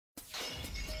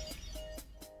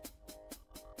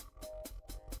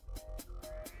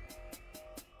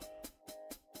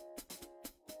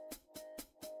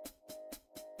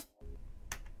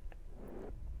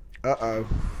Uh-oh.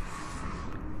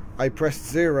 I pressed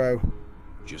 0.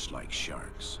 Just like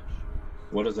sharks.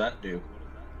 What does that do?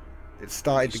 It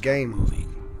started the game.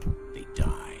 Moving, they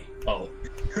die. Oh.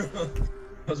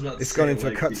 I was about to It's say, gone into a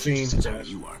like, cutscene. That's how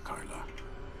you are, Carla.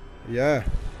 Yeah.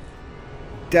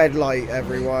 Deadlight,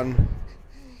 everyone.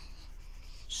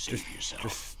 Save yourself.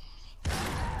 Just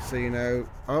so you know.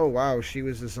 Oh wow, she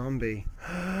was a zombie.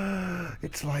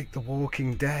 It's like The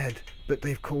Walking Dead, but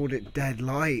they've called it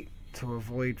Deadlight to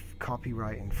avoid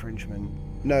copyright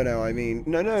infringement. No, I mean,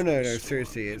 no.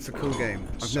 Seriously, it's a cool game.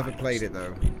 I've never played it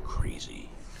though. Crazy.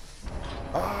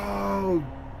 Oh,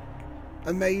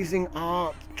 amazing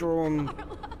art, drawn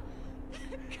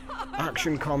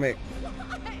action comic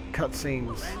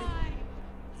cutscenes.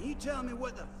 Can you tell me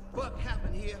what the fuck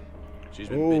happened here?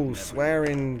 Oh,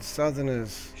 swearing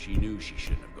Southerners. She knew she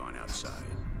shouldn't have gone outside.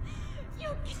 You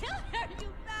killed her, you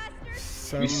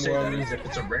bastard! You say that Someone, as if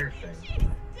it's a rare thing. She's dead!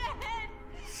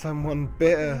 someone What the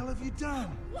bitter. hell have you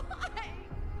done? Why?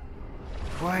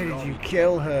 Why did you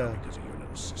kill her? Because of your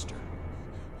little sister.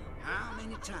 How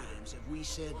many times have we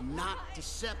said not to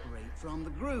separate from the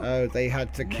group? Oh, they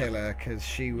had to kill her because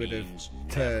she would have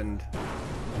turned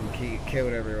and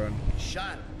killed everyone.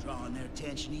 Shot her, drawing their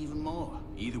attention even more.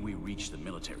 Either we reach the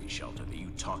military shelter that you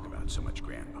talk about so much,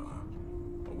 Grandpa,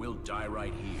 or we'll die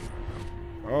right here.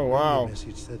 Oh wow. The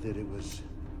message said that it was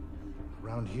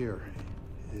around here.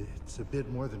 It's a bit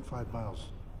more than 5 miles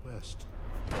west.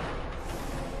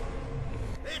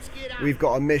 Let's get out. We've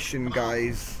got a mission,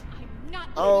 guys. I'm not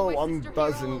Oh, leaving my I'm sister here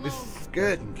buzzing. all This alone. is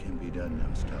good. Nothing can be done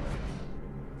now, Stella.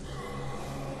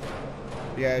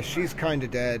 Yeah, she's kind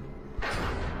of dead.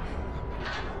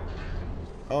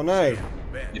 Oh no,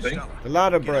 You think? the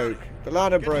ladder broke. The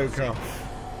ladder broke off.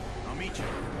 I'll meet you.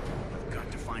 I've got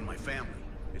to find my family.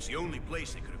 It's the only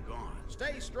place they could have gone.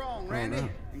 Stay strong, Randy, no.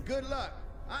 and good luck.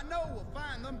 I know we'll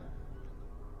find them.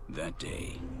 That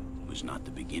day was not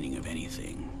the beginning of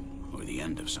anything, or the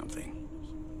end of something.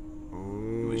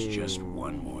 It was just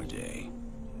one more day.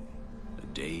 A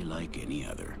day like any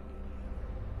other.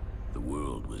 The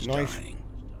world was Nice. dying,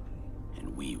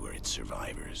 and we were its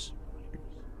survivors.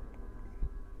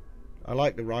 I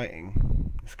like the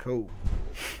writing. It's cool.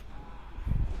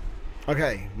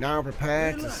 Okay, now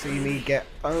prepare to see me get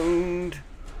owned.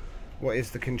 What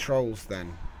is the controls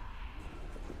then?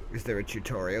 Is there a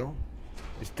tutorial?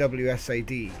 It's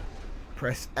WSAD.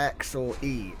 Press X or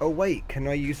E. Oh wait, can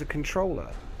I use a controller?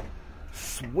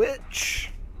 Switch.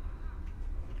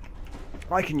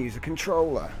 I can use a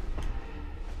controller.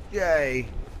 Yay.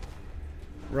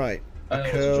 Right. I A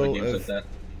always enjoy curl games like of... that.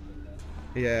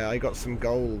 Yeah, I got some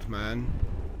gold, man.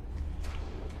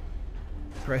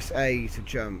 Press A to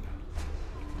jump.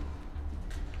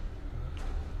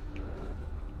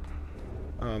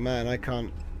 Oh man, I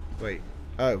can't... Wait.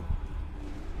 Oh.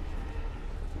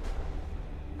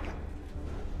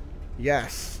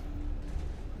 Yes.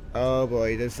 Oh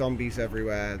boy, there's zombies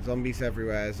everywhere. Zombies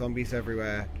everywhere. Zombies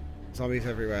everywhere. Zombies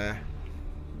everywhere.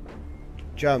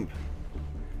 Jump.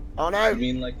 Oh no! I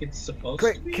mean, like it's supposed to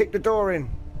Quick, be. kick the door in.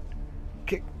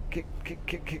 Kick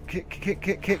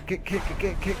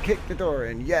the door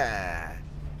in. Yeah.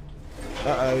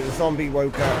 Uh-oh, the zombie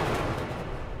woke up.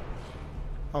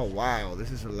 Oh wow,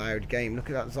 this is a loud game. Look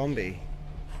at that zombie.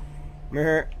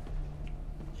 Meh.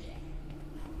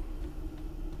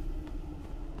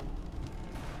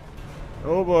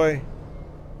 Oh boy.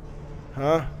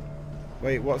 Huh?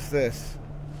 Wait, what's this?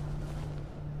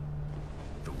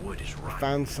 The wood is rotten.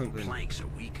 Found The something. planks are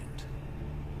weakened.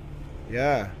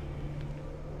 Yeah.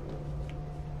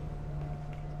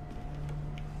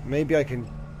 Maybe I can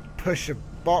push a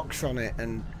box on it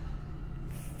and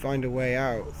find a way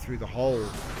out through the hole.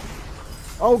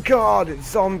 Oh god, it's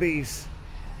zombies!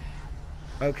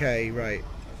 Okay, right.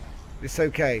 It's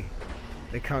okay.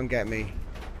 They can't get me.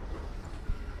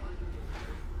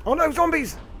 Oh no,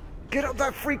 zombies! Get up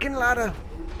that freaking ladder!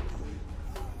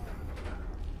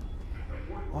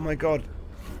 Oh my god.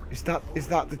 Is that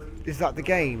the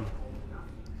game?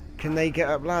 Can they get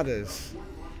up ladders?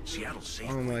 Seattle's safe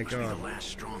Oh my must be God. the last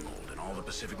stronghold in all the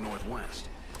Pacific Northwest.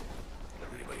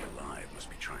 Anybody alive must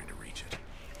be trying to reach it.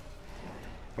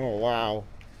 Oh wow.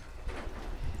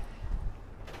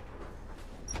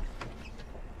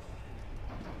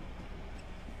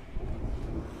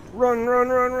 Run, run,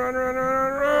 run, run, run,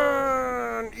 run,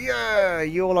 run! Yeah,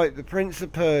 you're like the Prince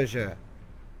of Persia.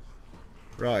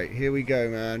 Right, here we go,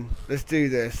 man. Let's do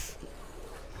this.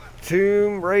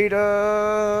 Tomb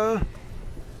Raider!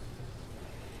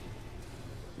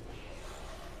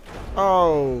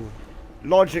 Oh,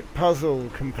 logic puzzle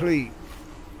complete.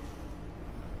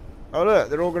 Oh look,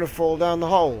 they're all going to fall down the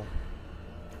hole.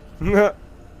 Go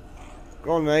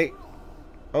on, mate.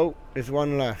 Oh, there's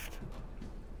one left.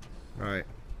 Right.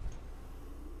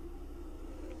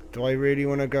 Do I really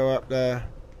want to go up there?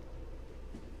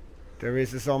 There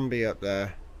is a zombie up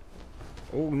there.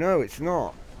 Oh, no, it's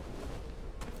not.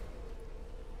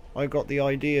 I got the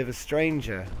idea of a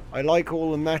stranger. I like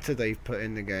all the meta they've put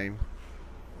in the game.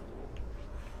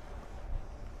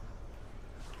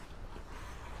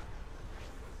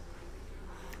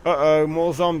 Uh-oh,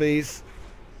 more zombies.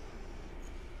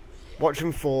 Watch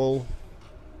them fall.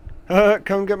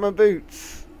 Come get my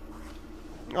boots.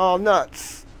 Oh,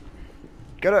 nuts.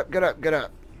 Get up, get up, get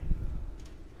up.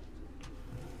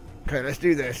 Okay, let's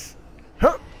do this.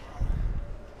 Huh.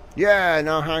 Yeah,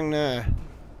 now hang there.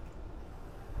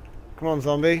 Come on,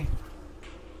 zombie.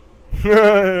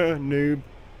 Noob.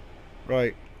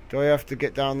 Right, do I have to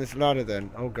get down this ladder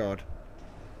then? Oh, God.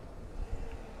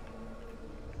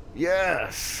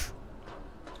 Yes!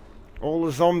 All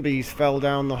the zombies fell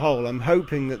down the hole. I'm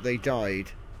hoping that they died.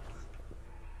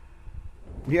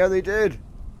 Yeah, they did.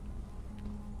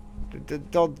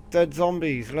 Dead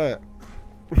zombies, look.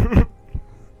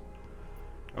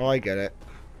 Oh, I get it.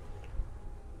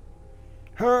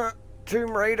 Huh!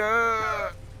 Tomb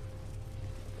Raider!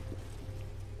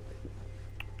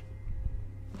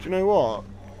 Do you know what?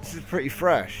 This is pretty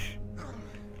fresh.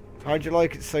 How'd you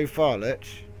like it so far,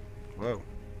 Lich? Whoa.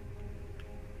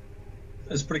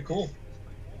 It's pretty cool.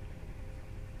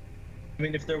 I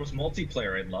mean, if there was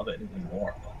multiplayer, I'd love it even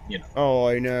more. But, you know. Oh,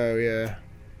 I know, yeah.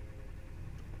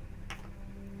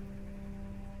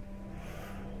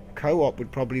 Co-op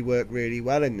would probably work really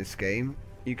well in this game.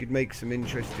 You could make some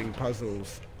interesting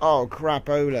puzzles. Oh, crap,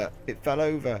 Ola. It fell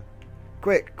over.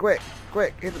 Quick, quick,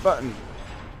 quick, hit the button.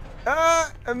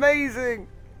 Ah, amazing!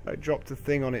 I dropped a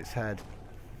thing on its head.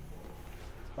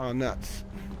 Oh, nuts.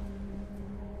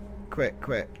 Quick,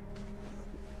 quick.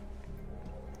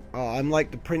 Oh, I'm like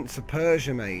the Prince of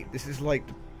Persia, mate. This is like...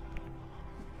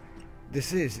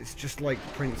 It's just like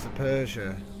the Prince of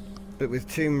Persia. But with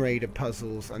Tomb Raider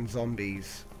puzzles and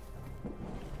zombies.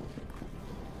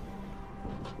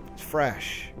 It's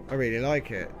fresh. I really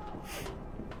like it.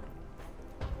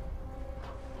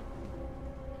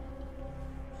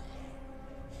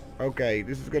 Okay,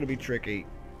 this is going to be tricky.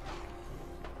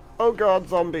 Oh God,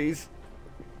 zombies.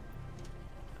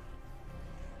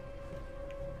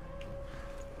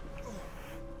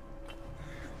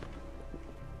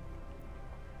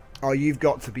 Oh, you've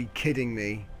got to be kidding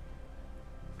me.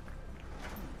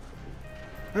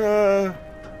 Oh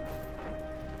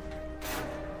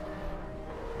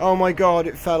my God,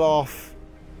 it fell off.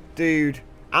 Dude.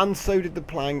 And so did the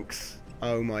planks.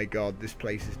 Oh my God, this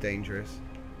place is dangerous.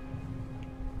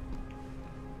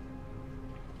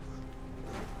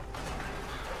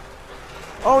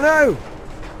 Oh no!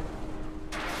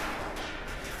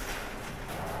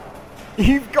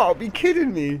 You've got to be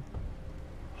kidding me.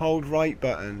 Hold right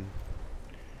button.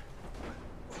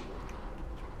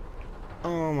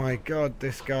 Oh my God,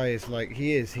 this guy is like,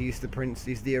 he's the prince,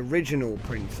 he's the original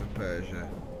Prince of Persia.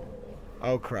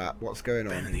 Oh crap, what's going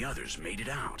on? Ben and the others made it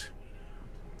out.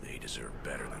 They deserve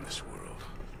better than this world.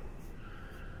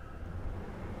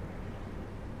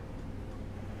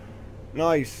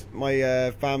 Nice.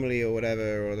 My family or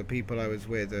whatever, or the people I was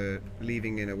with are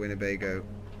leaving in a Winnebago.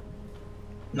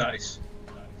 Nice.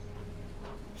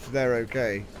 So they're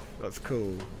okay. That's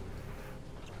cool.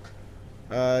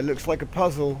 Looks like a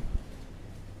puzzle.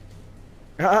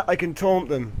 I can taunt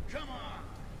them. Come on.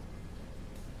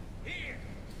 Here.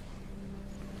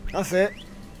 That's it.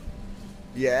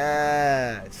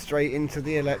 Yeah. Straight into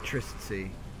the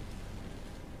electricity.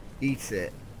 Eat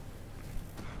it.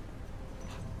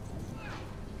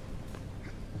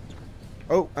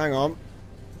 Oh, hang on.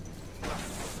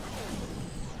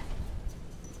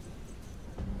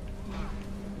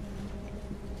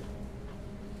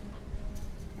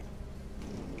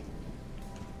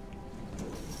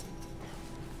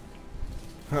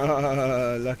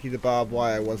 Lucky the barbed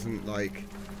wire wasn't like...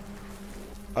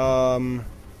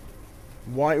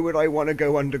 Why would I want to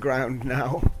go underground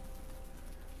now?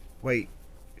 Wait.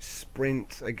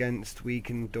 Sprint against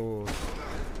weakened doors.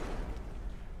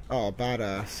 Oh,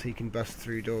 badass. He can bust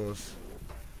through doors.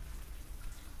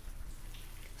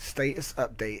 Status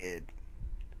updated.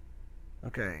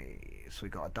 Okay, so we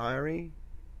got a diary.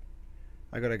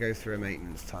 I gotta go through a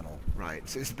maintenance tunnel. Right,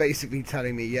 so it's basically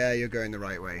telling me, yeah, you're going the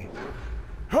right way.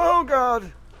 Oh,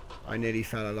 God! I nearly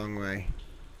fell a long way.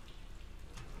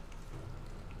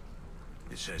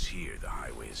 It says here the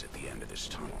highway is at the end of this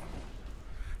tunnel.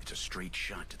 It's a straight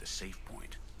shot to the safe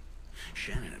point.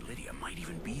 Shannon and Lydia might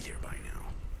even be there by now.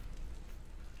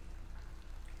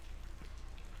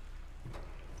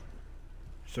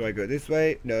 So I go this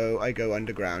way? No, I go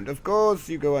underground. Of course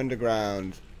you go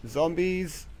underground.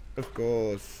 Zombies? Of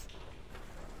course.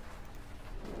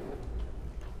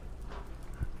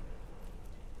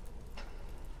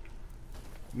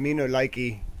 Me no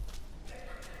likey.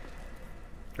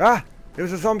 Ah! There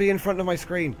was a zombie in front of my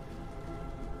screen.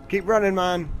 Keep running,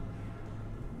 man.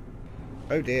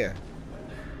 Oh dear.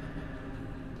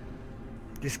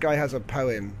 This guy has a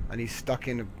poem and he's stuck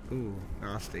in a... Ooh,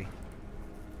 nasty.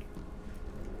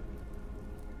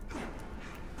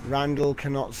 Randall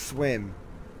cannot swim.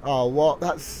 Oh, what?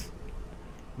 That's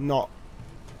not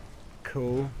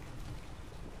cool.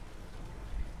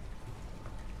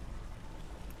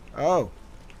 Oh.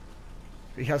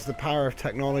 He has the power of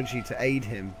technology to aid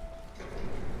him.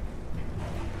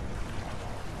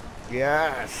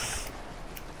 Yes.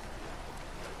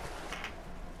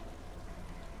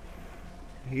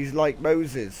 He's like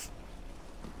Moses.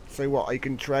 So what? I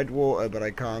can tread water, but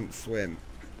I can't swim.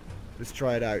 Let's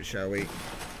try it out, shall we?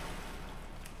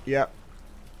 Yep.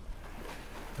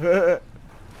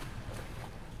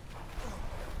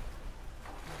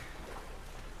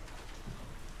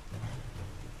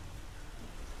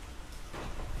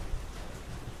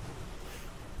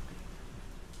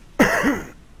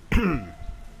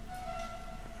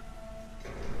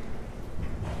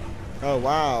 Oh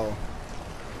wow.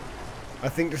 I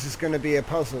think this is going to be a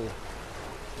puzzle.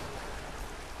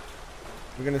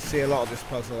 We're going to see a lot of this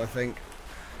puzzle, I think.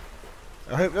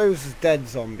 I hope those are dead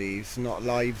zombies, not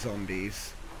live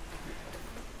zombies.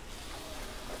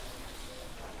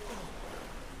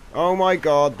 Oh my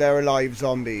god, they're live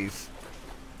zombies.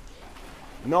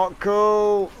 Not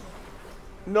cool.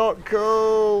 Not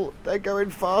cool. They're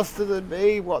going faster than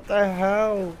me. What the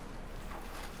hell?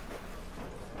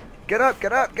 Get up,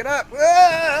 get up, get up.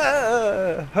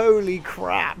 Ah! Holy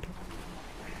crap.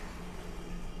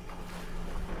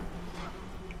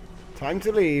 Time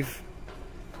to leave.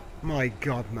 My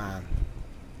god, man.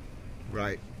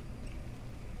 Right.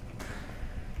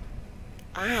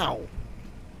 Ow.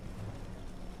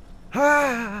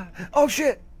 Ah! Oh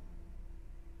shit.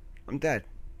 I'm dead.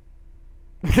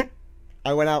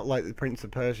 I went out like the Prince of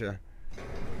Persia.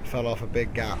 Fell off a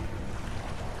big gap.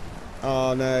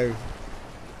 Oh no.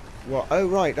 What? Oh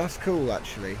right, that's cool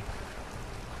actually.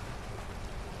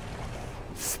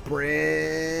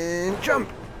 Sprint jump!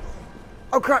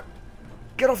 Oh crap!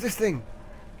 Get off this thing!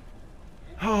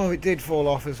 Oh, it did fall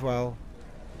off as well.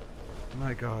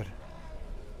 My god.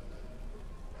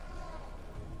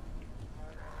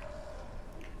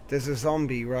 There's a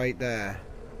zombie right there.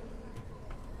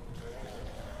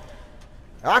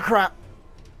 Ah crap!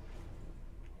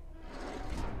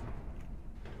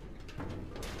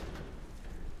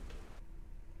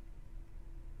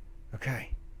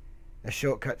 Okay. A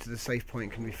shortcut to the safe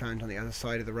point can be found on the other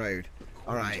side of the road.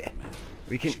 Alright.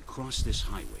 We can cross this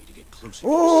highway to get closer.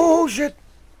 Oh shit!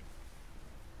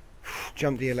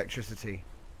 Jump the electricity.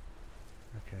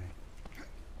 Okay.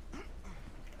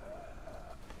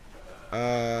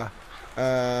 Oh,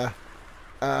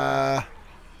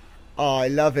 I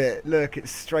love it. Look,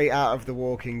 it's straight out of The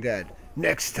Walking Dead.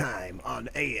 Next time on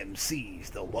AMC's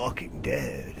The Walking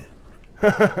Dead.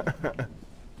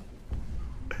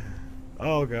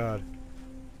 Oh god.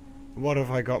 What have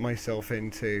I got myself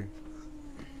into?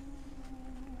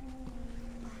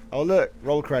 Oh look,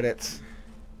 roll credits.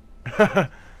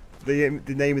 The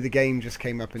name of the game just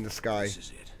came up in the sky. This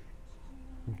is it.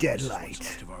 Deadlight. This is what's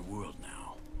left of our world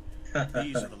now.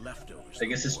 These are the leftovers. I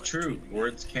guess it's true.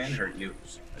 Words can hurt you.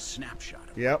 A snapshot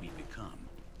of Yep. what we've become.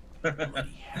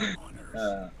 Bloody hell on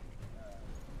earth.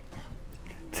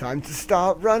 Time to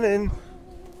start running.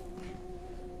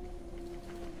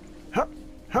 Hup,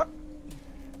 hup.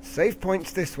 Save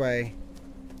points this way.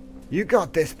 You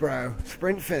got this, bro.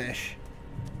 Sprint finish.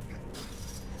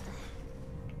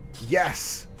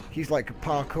 Yes! He's like a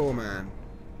parkour man.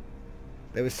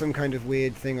 There was some kind of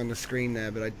weird thing on the screen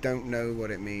there, but I don't know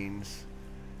what it means.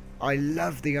 I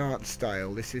love the art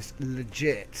style. This is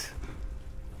legit.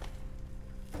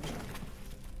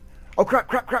 Oh crap,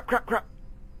 crap, crap, crap, crap!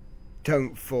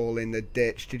 Don't fall in the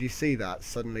ditch. Did you see that?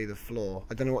 Suddenly the floor.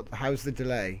 I don't know what... How's the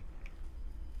delay?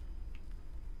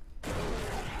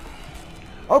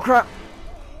 Oh crap!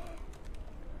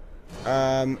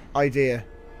 Idea.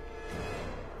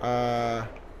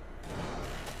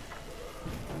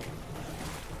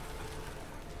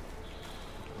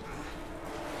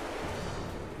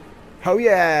 Oh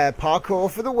yeah! Parkour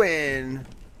for the win!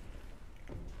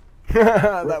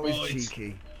 That was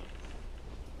cheeky.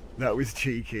 That was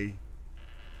cheeky.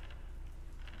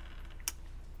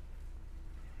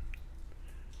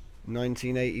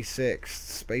 ...1986,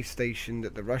 space station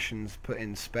that the Russians put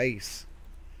in space.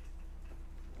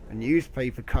 A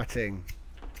newspaper cutting.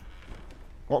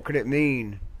 What could it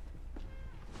mean?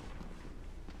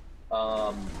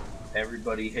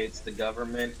 Everybody hates the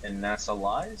government and NASA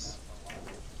lies?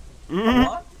 A Mm-hmm.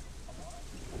 lot?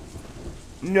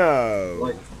 No.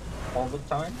 Like, all the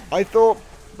time? I thought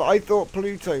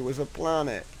Pluto was a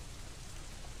planet.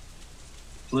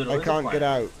 Pluto I is a can't get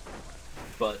planet, out.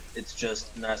 but it's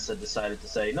just NASA decided to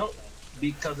say, no,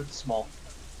 because it's small.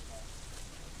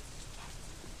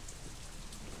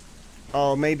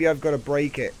 Oh, maybe I've got to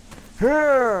break it.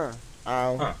 Ow.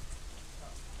 Huh.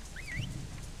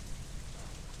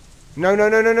 No, no,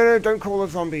 no, no, no, no, don't call the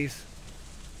zombies.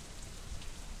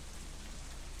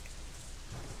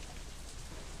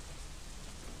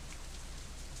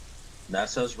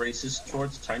 NASA's racist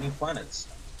towards tiny planets.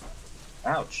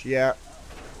 Ouch. Yeah.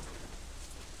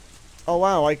 Oh,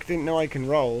 wow, I didn't know I can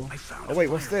roll. I found Oh, a wait,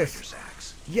 what's this? firefighter's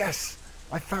axe. Yes!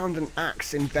 I found an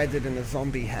axe embedded in a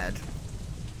zombie head.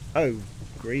 Oh,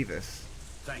 Grievous.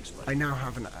 Thanks, buddy. I now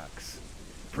have an axe.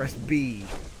 Press B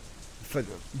for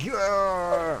the...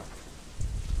 Yeah!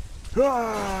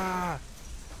 Ah!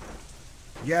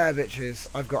 Yeah, bitches.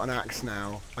 I've got an axe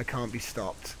now. I can't be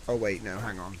stopped. Oh, wait, no,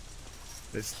 hang on.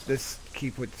 Let's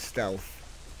keep with stealth.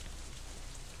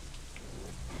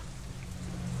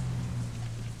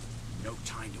 No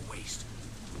time to waste.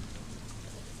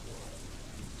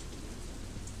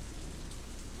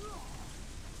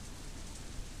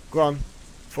 Go on.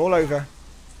 Fall over.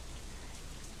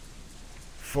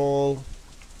 Fall.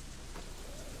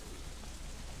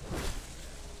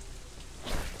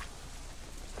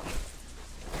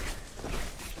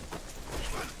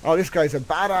 Oh, this guy's a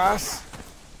badass.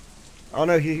 Oh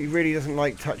no, he really doesn't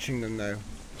like touching them though.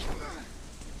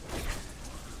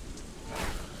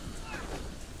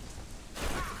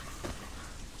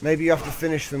 Maybe you have to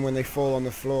finish them when they fall on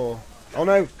the floor. Oh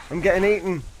no, I'm getting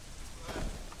eaten.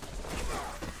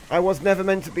 I was never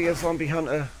meant to be a zombie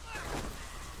hunter.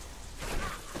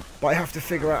 But I have to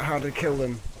figure out how to kill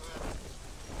them.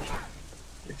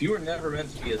 If you were never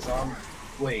meant to be a zombie...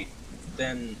 Wait,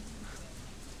 then...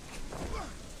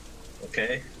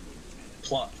 Okay.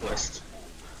 Plot twist.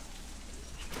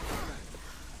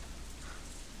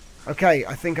 Okay,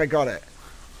 I think I got it.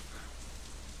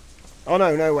 Oh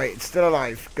no, no wait, it's still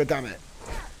alive. God damn it.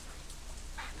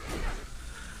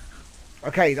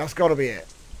 Okay, that's gotta be it.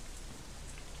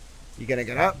 You gonna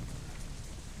get up?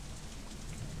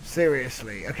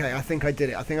 Seriously. Okay, I think I did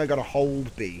it. I think I got a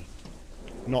hold B.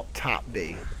 Not tap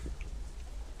B.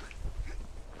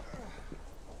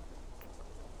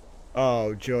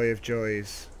 Oh, joy of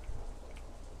joys.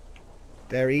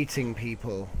 They're eating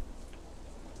people.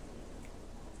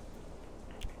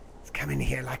 It's coming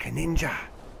here like a ninja.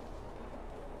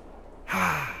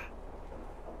 Ha!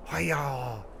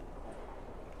 Hiya!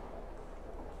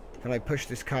 Can I push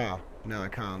this car? No, I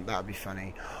can't. That'd be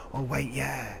funny. Oh, wait,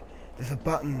 yeah. There's a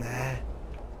button there.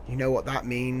 You know what that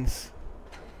means?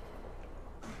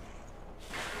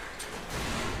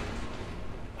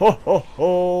 Ho, ho,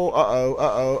 ho. Uh-oh,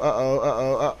 uh-oh, uh-oh,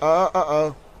 uh-oh, uh-oh,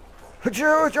 uh-oh.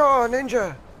 Hachu,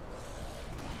 ninja!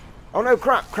 Oh, no,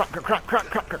 crap, crap, crap, crap, crap,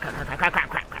 crap, crap, crap, crap, crap, crap,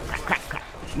 crap, crap, crap, crap.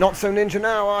 Not so ninja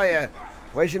now, are you?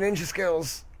 Where's your ninja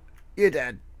skills? You're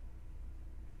dead.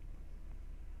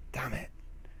 Damn it.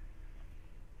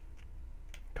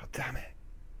 God damn it.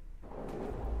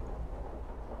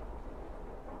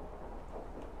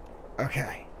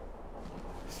 Okay.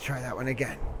 Let's try that one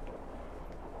again.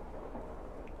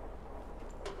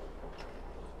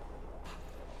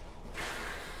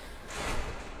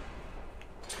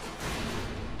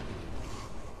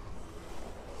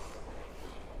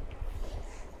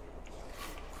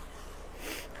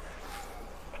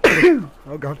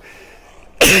 Oh god.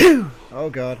 Oh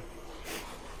god.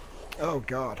 Oh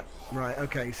god. Right,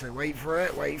 okay, so wait for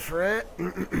it, wait for it.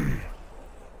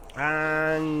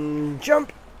 And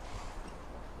jump!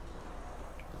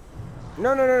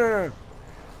 No, no, no, no, no.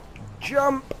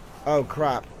 Jump! Oh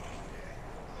crap.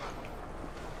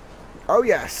 Oh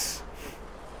yes.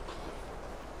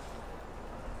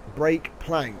 Break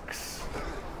planks.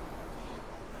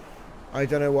 I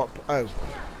don't know what... Oh.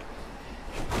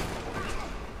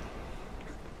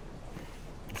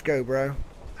 Let's go, bro.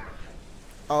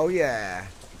 Oh, yeah.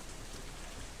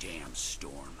 Damn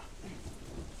storm.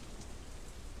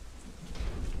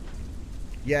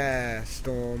 Yeah,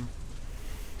 storm.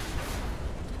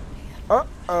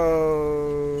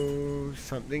 Uh-oh.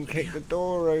 Something kicked the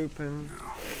door open.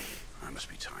 No, I must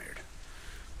be tired.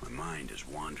 My mind is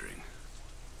wandering.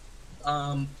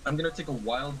 I'm gonna take a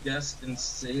wild guess and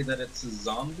say that it's a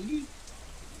zombie?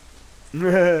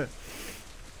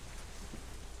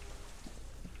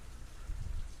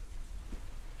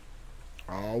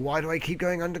 Oh, why do I keep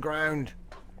going underground?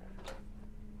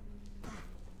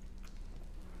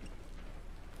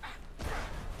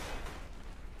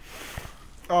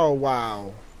 Oh,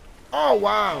 wow. Oh,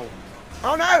 wow.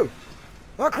 Oh, no.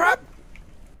 Oh, crap.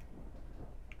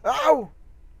 Oh.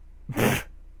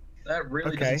 That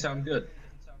really Okay. doesn't sound good.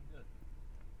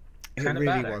 It Kinda really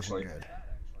bad, wasn't actually. good.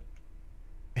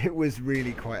 It was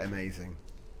really quite amazing.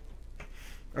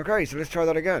 Okay, so let's try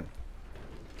that again.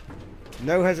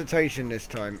 No hesitation this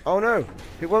time. Oh no!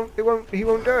 He won't do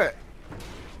it!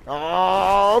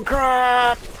 Oh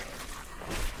crap!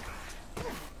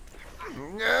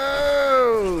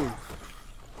 No!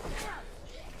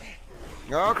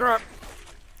 Oh crap!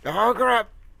 Oh crap!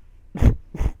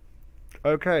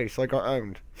 Okay, so I got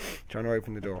owned. Trying to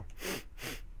open the door.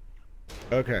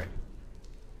 Okay.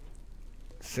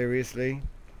 Seriously?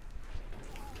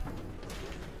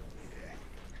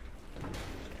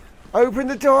 Open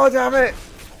the door, damn it!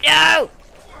 No!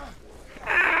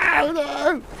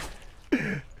 Oh,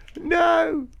 no!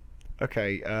 No!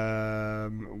 Okay,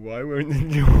 why won't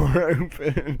the door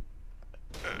open?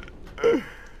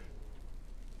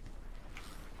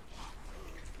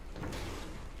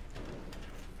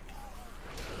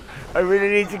 I really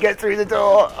need to get through the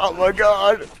door. Oh my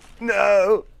god!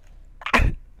 No!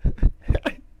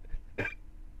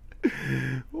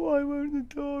 Why won't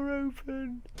the door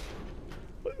open?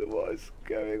 What's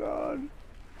going on?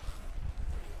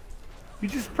 You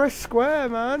just press square,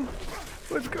 man.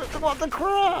 What the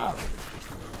crap?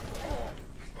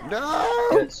 No!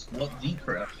 Yes, what the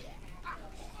crap?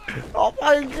 Oh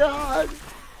my god!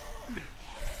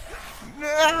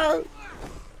 No!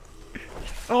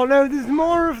 Oh no, there's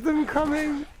more of them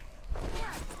coming!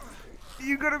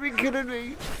 You gotta be kidding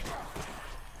me!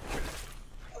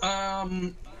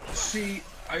 See,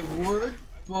 I would,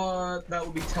 but that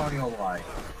would be telling a lie.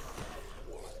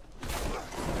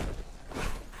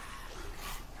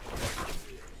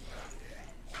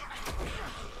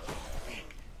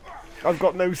 I've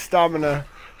got no stamina.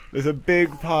 There's a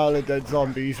big pile of dead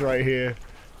zombies right here.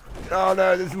 Oh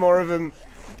no, there's more of them.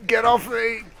 Get off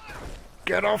me!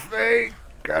 Get off me!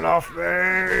 Get off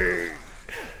me!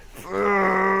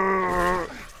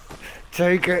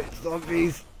 Take it,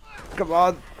 zombies. Come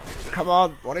on. Come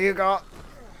on. What do you got?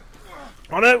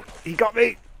 Oh no! He got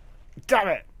me! Damn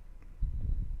it!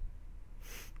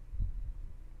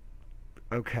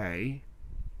 Okay.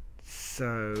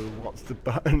 So, what's the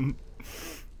button?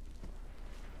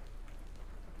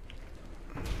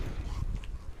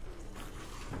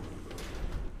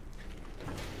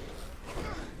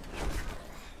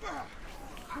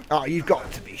 Oh, you've got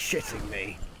to be shitting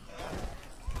me.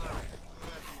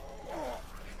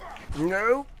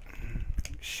 No.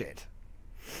 Shit.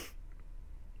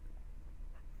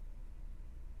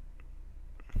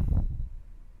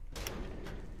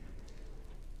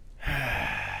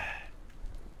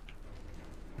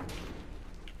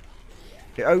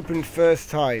 It opened first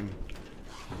time.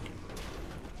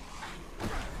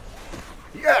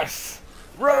 Yes!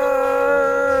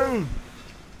 Run!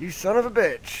 You son of a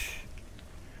bitch.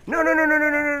 No, no, no, no, no,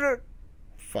 no, no, no.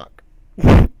 Fuck.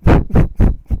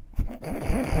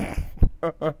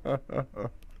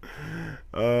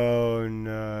 Oh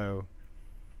no.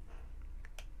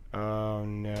 Oh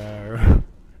no.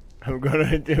 I'm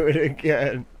gonna do it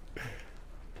again.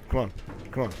 Come on.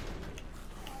 Come on.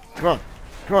 Come on.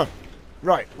 Come on.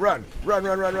 Right, run. Run,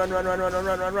 run, run, run, run, run, run, run,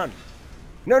 run, run, run.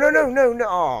 No, no, no, no, no.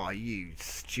 Oh, you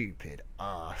stupid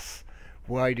ass.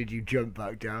 Why did you jump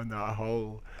back down that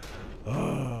hole?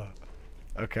 Oh.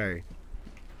 Okay.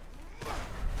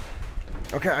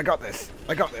 Okay, I got this.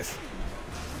 I got this.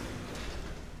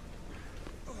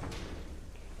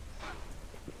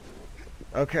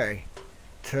 Okay.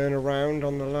 Turn around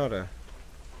on the ladder.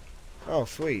 Oh,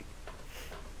 sweet.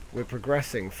 We're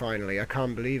progressing, finally. I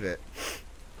can't believe it.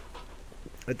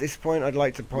 At this point, I'd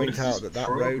like to point out that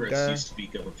road there... you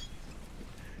speak of?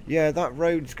 Yeah, that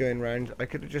road's going round. I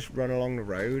could have just run along the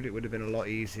road. It would have been a lot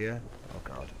easier. Oh,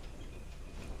 God.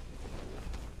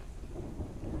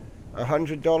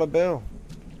 $100 bill.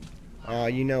 Ah,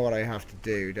 you know what I have to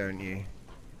do, don't you?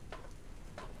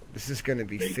 This is going to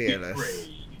be fearless.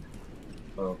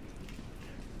 Oh.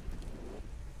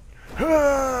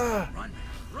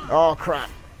 Oh, crap.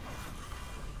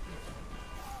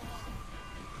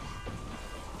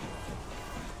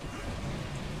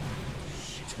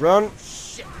 Run.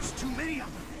 Shit, there's too many of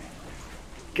them.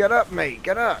 Get up, mate.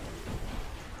 Get up.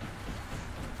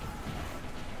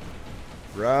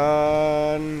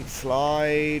 Run.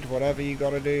 Slide. Whatever you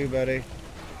gotta do, buddy.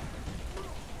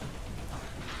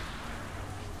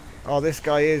 Oh, this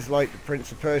guy is like the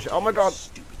Prince of Persia. Oh, my God.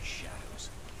 Stupid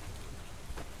shadows.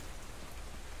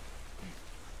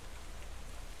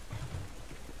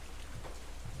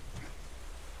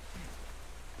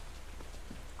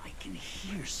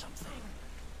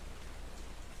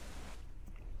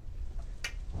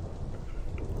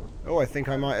 Oh, I think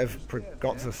I might have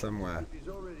got to somewhere. If he's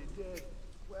already dead,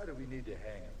 why do we need to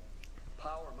hang him?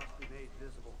 Power must be made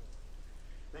visible.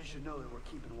 They should know that we're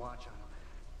keeping watch on them.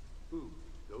 Who?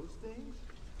 Those things?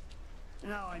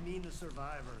 No, I mean the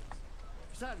survivors.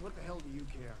 Besides, what the hell do you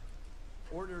care?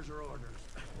 Orders are orders.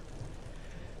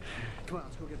 Come on,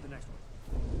 let's go get the next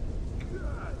one.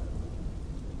 God!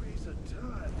 Waste of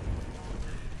time.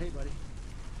 Hey, buddy.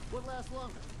 What lasts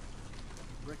longer?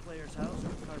 Bricklayer's house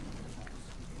or carpenter's house?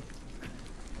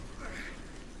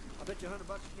 I bet you $100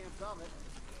 you can't solve it.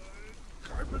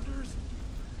 Carpenters?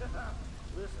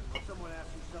 Listen, when someone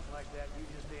asks you something like that, you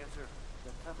just answer,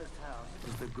 the toughest house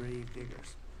is the grave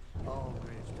diggers. All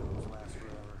gravestones last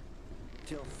forever.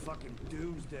 Till fucking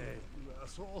doomsday. You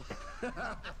asshole.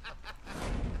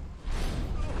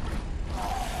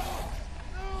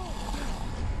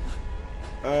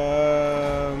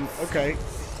 Okay.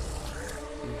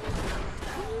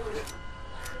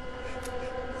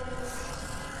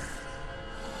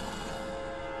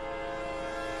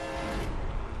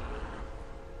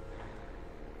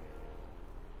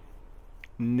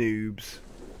 Noobs.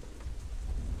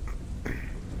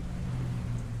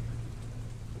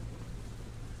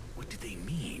 What did they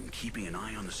mean, keeping an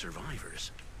eye on the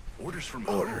survivors? Orders from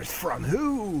who? Orders from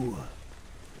who?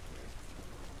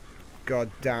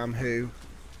 God damn who.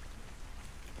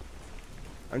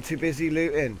 I'm too busy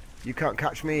looting. You can't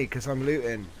catch me because I'm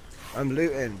looting. I'm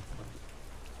looting.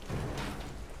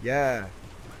 Yeah.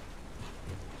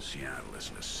 Seattle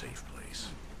isn't a safe place.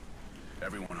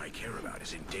 Everyone I care about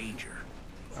is in danger.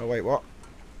 Oh wait, what?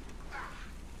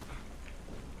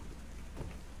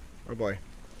 Oh boy.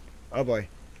 Oh boy.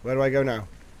 Where do I go now?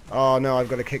 Oh no, I've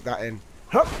got to kick that in.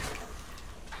 Hup!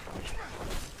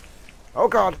 Oh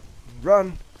god!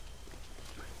 Run!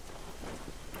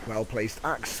 Well placed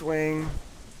axe swing.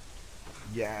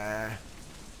 Yeah.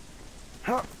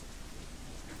 Hup!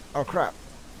 Oh crap.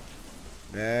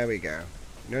 There we go.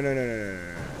 No, no, no, no, no,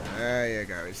 no, no. There you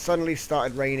go. It suddenly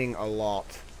started raining a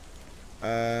lot.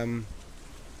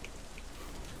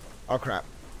 Oh crap.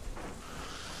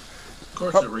 Of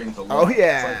course it rains a lot. Oh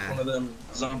yeah. It's like one of them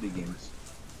zombie games.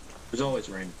 There's always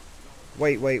rain.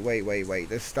 Wait.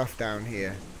 There's stuff down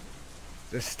here.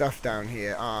 There's stuff down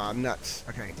here. Ah, nuts.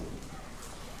 Okay.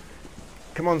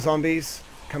 Come on, zombies.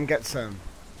 Come get some.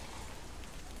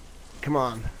 Come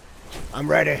on. I'm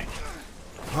ready.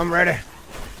 I'm ready.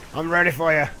 I'm ready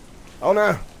for you. Oh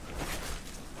no.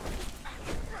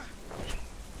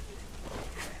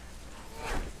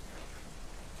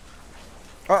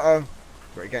 Uh-oh.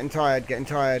 We're getting tired, getting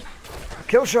tired.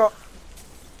 Kill shot.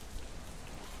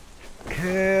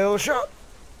 Kill shot.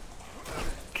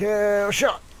 Kill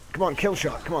shot. Come on, kill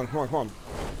shot. Come on, come on, come on.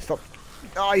 Stop.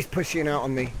 Oh, he's pushing out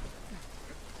on me.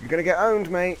 You're gonna get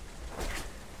owned, mate.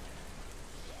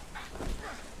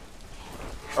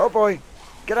 Oh boy.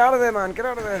 Get out of there, man. Get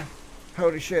out of there.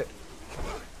 Holy shit.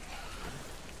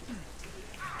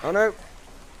 Oh no.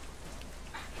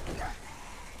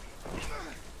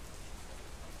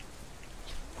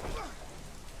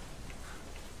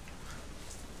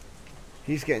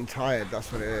 He's getting tired,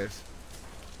 that's what it is.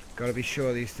 Gotta be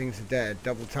sure these things are dead.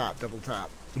 Double tap, double tap.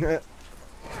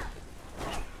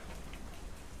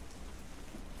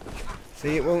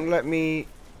 See, it won't let me...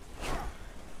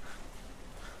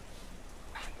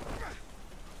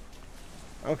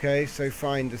 Okay, so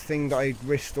fine. The thing that I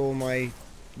risked all my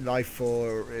life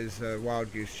for is a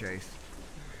wild goose chase.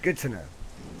 Good to know.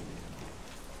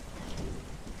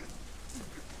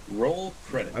 Roll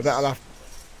credits. I bet I'll have...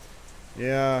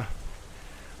 Yeah.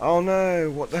 Oh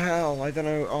no, what the hell? I don't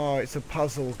know. Oh, it's a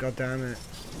puzzle, god damn it.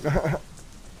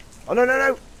 Oh no, no,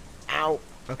 no! Ow!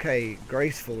 Okay,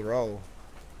 graceful roll.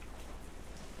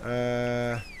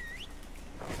 I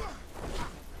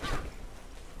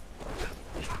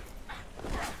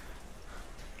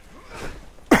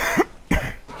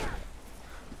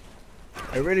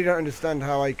really don't understand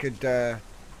how I could go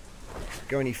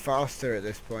any faster at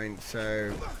this point,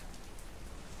 so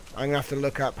I'm gonna have to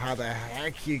look up how the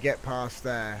heck you get past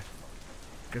there,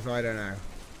 because I don't know.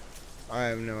 I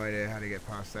have no idea how to get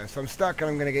past there, so I'm stuck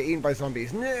and I'm gonna get eaten by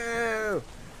zombies. No!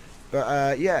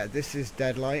 But yeah, this is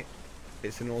Deadlight.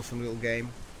 It's an awesome little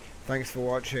game. Thanks for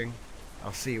watching.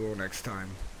 I'll see you all next time.